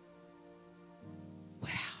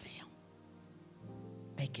without him.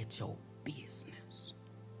 Make it your business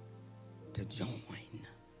to join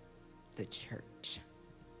the church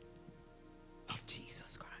of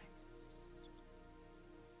Jesus Christ.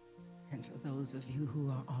 And for those of you who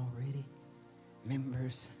are already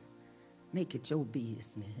members, make it your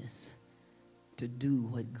business to do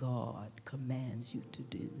what God commands you to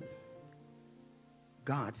do.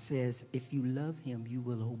 God says if you love him, you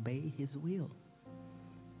will obey his will.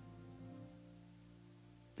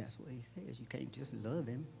 That's what he says. You can't just love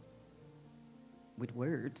him with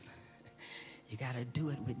words. You got to do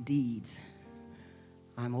it with deeds.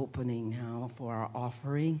 I'm opening now for our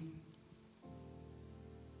offering.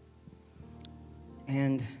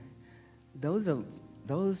 And those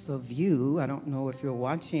of you, I don't know if you're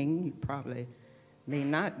watching, you probably may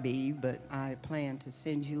not be, but I plan to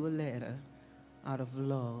send you a letter out of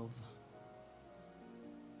love.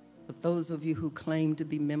 But those of you who claim to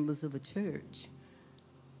be members of a church,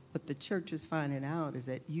 what the church is finding out is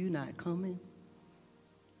that you're not coming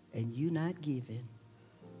and you're not giving.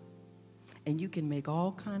 And you can make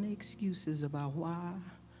all kind of excuses about why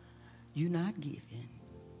you're not giving.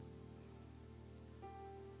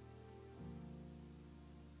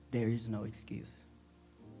 There is no excuse.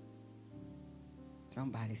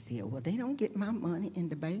 Somebody said, well, they don't get my money in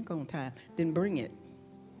the bank on time. Then bring it.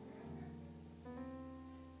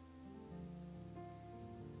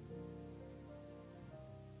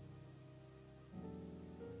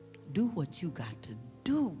 Do what you got to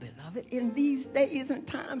do, beloved. In these days and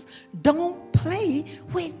times, don't play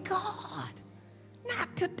with God.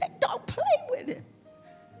 Not today. Don't play with him.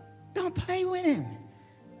 Don't play with him.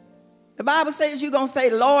 The Bible says you're going to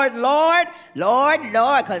say, Lord, Lord, Lord,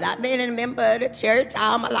 Lord, because I've been a member of the church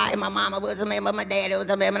all my life. My mama was a member, my daddy was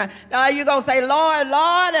a member. You're going to say, Lord,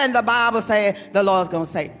 Lord, and the Bible says, the Lord's going to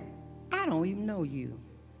say, I don't even know you.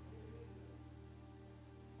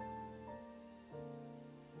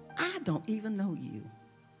 I don't even know you.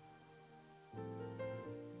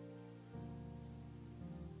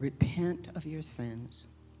 Repent of your sins.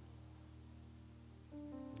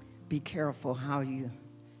 Be careful how you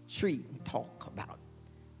treat and talk about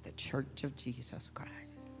the church of Jesus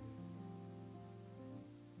Christ.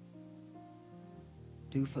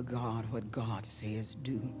 Do for God what God says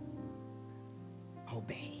do.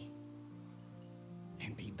 Obey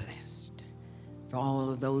and be blessed. For all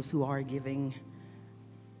of those who are giving,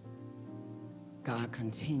 God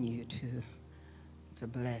continue to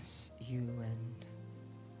bless you and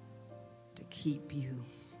to keep you.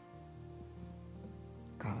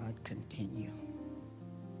 God continue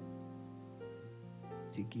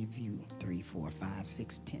to give you 3, 4, 5,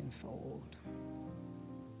 6, 10-fold.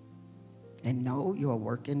 And no, your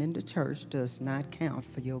working in the church does not count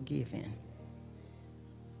for your giving.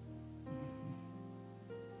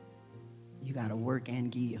 You got to work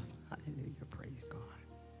and give. Hallelujah. Praise God.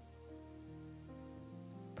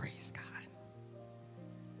 Praise God.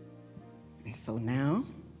 And so now,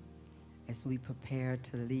 as we prepare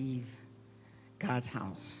to leave God's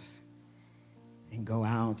house and go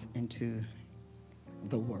out into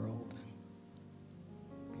the world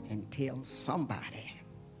and tell somebody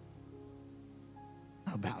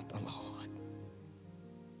about the Lord.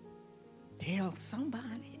 Tell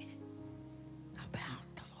somebody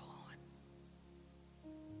about the Lord.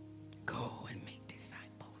 Go and make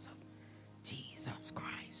disciples of Jesus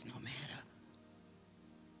Christ, no matter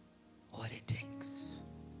what it takes.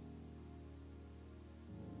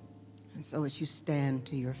 And so as you stand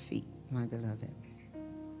to your feet, my beloved,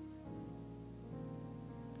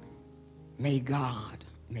 may God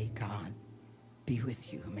be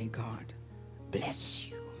with you. May God bless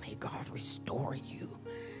you. May God restore you.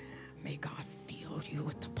 May God fill you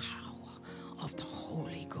with the power of the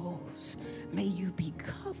Holy Ghost. May you be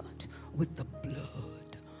covered with the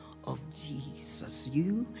blood of Jesus,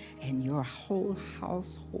 you and your whole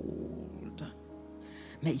household.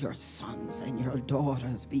 May your sons and your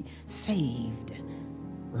daughters be saved,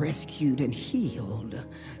 rescued, and healed,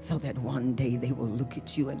 so that one day they will look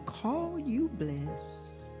at you and call you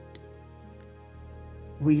blessed.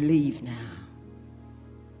 We leave now,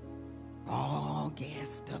 all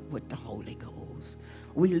gassed up with the Holy Ghost.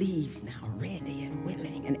 We leave now ready and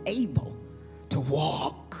willing and able to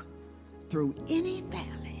walk through any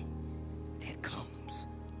valley that comes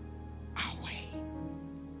our way,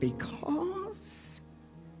 because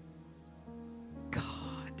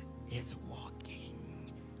God is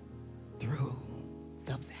walking through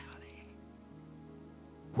the valley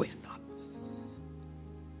with us.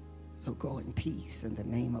 So go in peace in the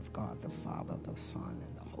name of God, the Father, the Son,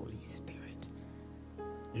 and the Holy Spirit.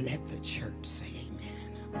 Let the church say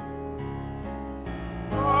amen.